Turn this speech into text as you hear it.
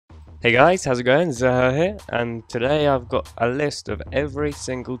Hey guys, how's it going? Zhuh here, and today I've got a list of every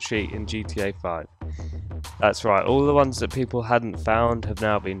single cheat in GTA 5. That's right, all the ones that people hadn't found have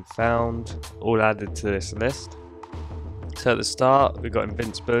now been found, all added to this list. So at the start, we've got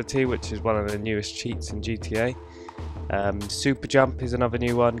Invincibility, which is one of the newest cheats in GTA. Super Jump is another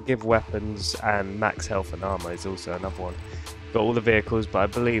new one, Give Weapons, and Max Health and Armor is also another one. Got all the vehicles, but I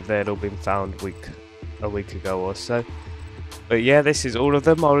believe they had all been found a week ago or so. But yeah, this is all of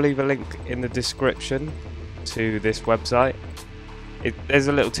them. I'll leave a link in the description to this website. There's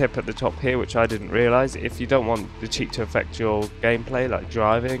a little tip at the top here which I didn't realise. If you don't want the cheat to affect your gameplay, like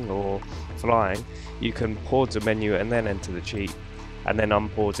driving or flying, you can pause the menu and then enter the cheat, and then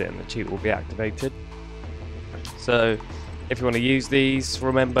unpause it and the cheat will be activated. So if you want to use these,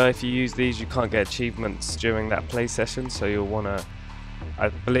 remember if you use these you can't get achievements during that play session, so you'll want to, I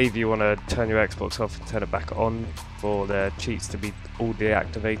believe you want to turn your Xbox off and turn it back on for the cheats to be all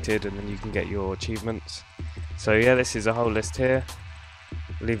deactivated, and then you can get your achievements. So yeah, this is a whole list here.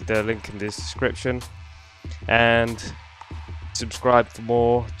 Leave the link in the description, and subscribe for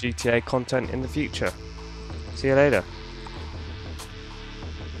more GTA content in the future. See you later.